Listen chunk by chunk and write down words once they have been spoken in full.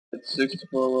It's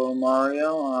 64 Little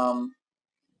Mario.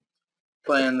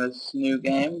 Playing this new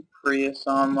game, Prius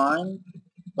Online,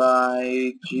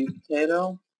 by G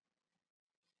Potato.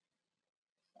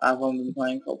 I've only been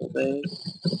playing a couple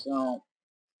days, so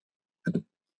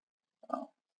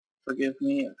forgive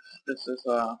me if this is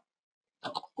a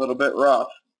little bit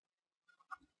rough.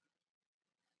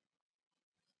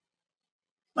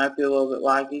 Might be a little bit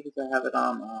laggy because I have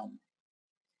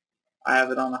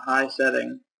it on a high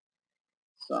setting,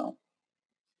 so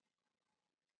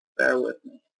bear with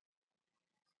me.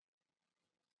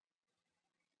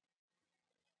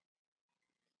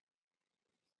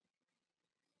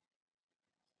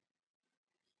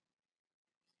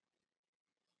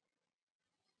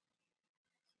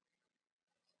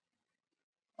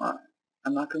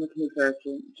 I'm not going to compare it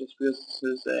just because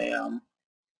this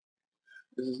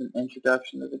is an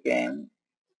introduction to the game,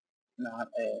 not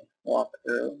a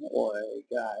walkthrough or a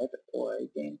guide or a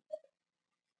game.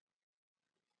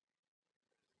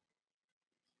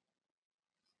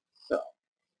 So,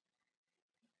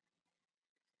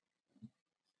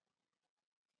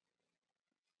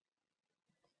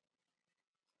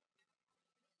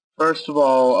 first of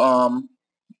all,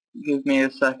 give me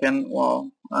a second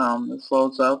while this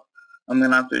loads up. I'm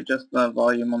going to have to adjust the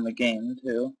volume on the game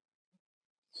too.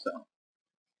 So,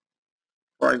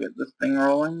 before I get this thing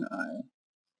rolling, I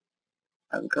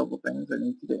have a couple things I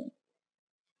need to do.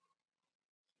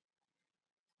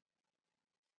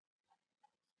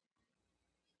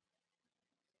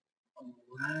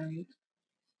 Alright,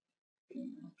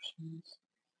 game options,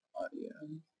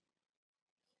 audio.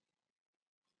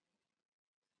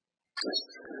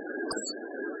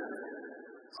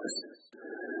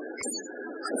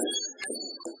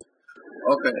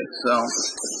 Okay, so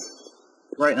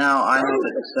right now I have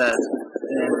it set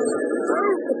in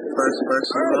first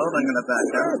person mode. I'm going to back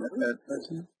out in the third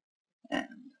person. And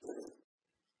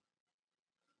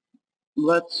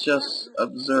let's just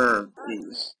observe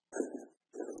these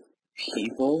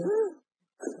people.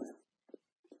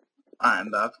 I'm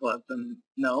about to let them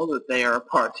know that they are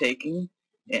partaking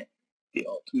in the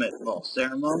ultimate of all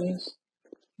ceremonies.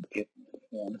 Give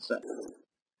me 1 second.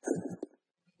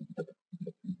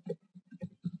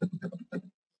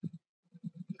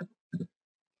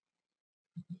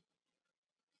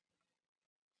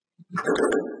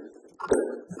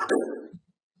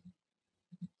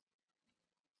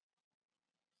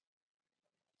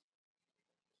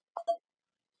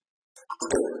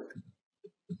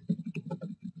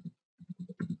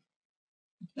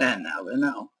 And now they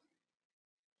know.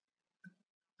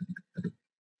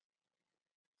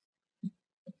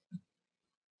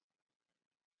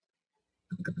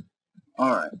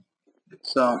 Alright,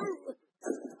 so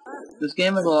this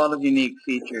game has a lot of unique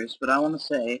features, but I want to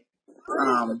say,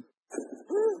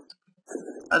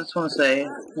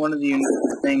 one of the unique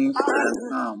things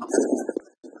that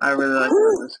I really like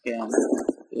about this game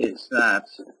is that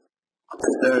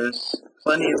there's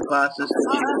plenty of classes to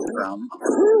choose from,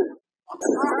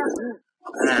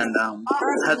 and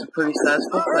has a pretty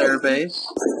sizable player base.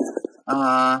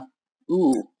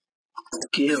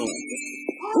 Guild.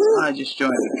 I just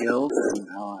joined a guild, and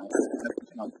now I've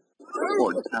become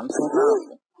 40 times more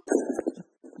powerful.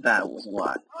 That was a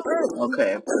lot.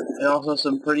 Okay, but it also has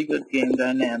some pretty good game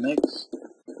dynamics,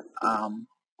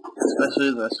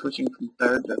 especially the switching from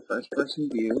third to first person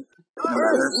view in a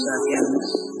matter of seconds.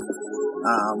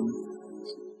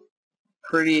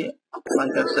 Pretty,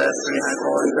 like I've said, pretty high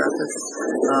quality graphics.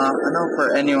 I know for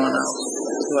anyone else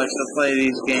who likes to play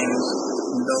these games,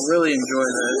 they'll really enjoy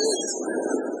this,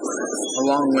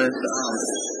 along with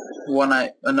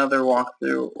another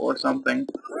walkthrough or something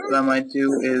that I might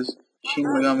do is Shin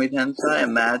Megami Tensei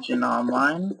Imagine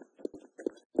Online.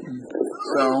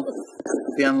 So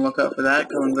be on the lookout for that,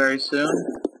 coming very soon.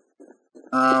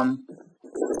 I'm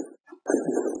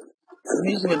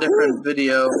using a different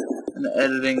video and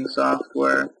editing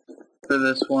software for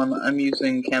this one. I'm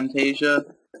using Camtasia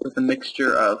with a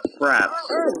mixture of fraps,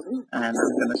 and I'm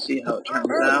going to see how it turns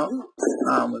out.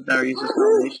 I've never used this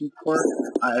combination before.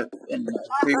 In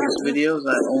previous videos,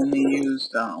 I've only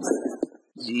used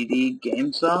ZD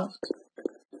GameSoft,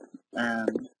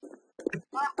 and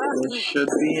this should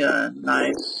be a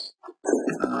nice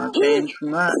change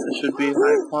from that. This should be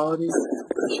high quality.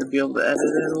 I should be able to edit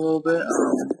it a little bit,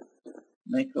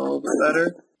 make it a little bit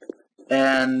better,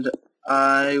 and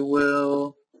I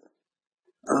will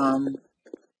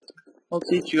I'll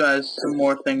teach you guys some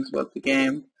more things about the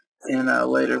game in a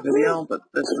later video, but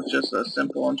this was just a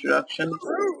simple introduction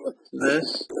to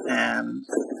this, and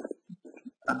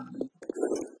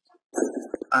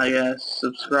I guess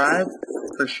subscribe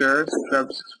for sure. Subscribe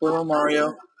to 64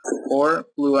 Mario or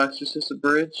Blue Exorcist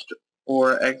Abridged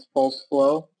or X Pulse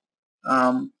Flow.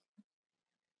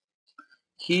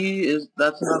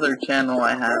 That's another channel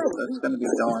I have that's going to be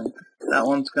going. That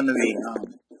one's going to be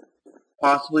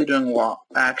possibly doing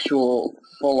actual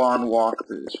full-on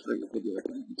walkthroughs for video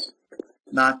games.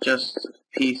 Not just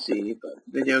PC, but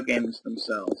video games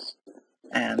themselves.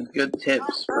 And good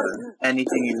tips for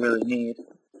anything you really need.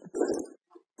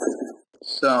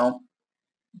 So,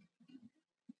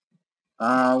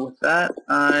 with that,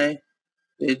 I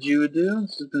bid you adieu.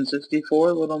 This has been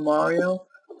 64 Little Mario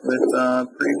with a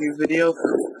preview video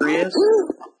for Prius,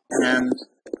 and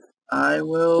I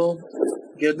will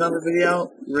get another video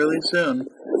out really soon.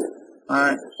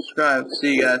 Alright, subscribe.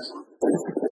 See you guys.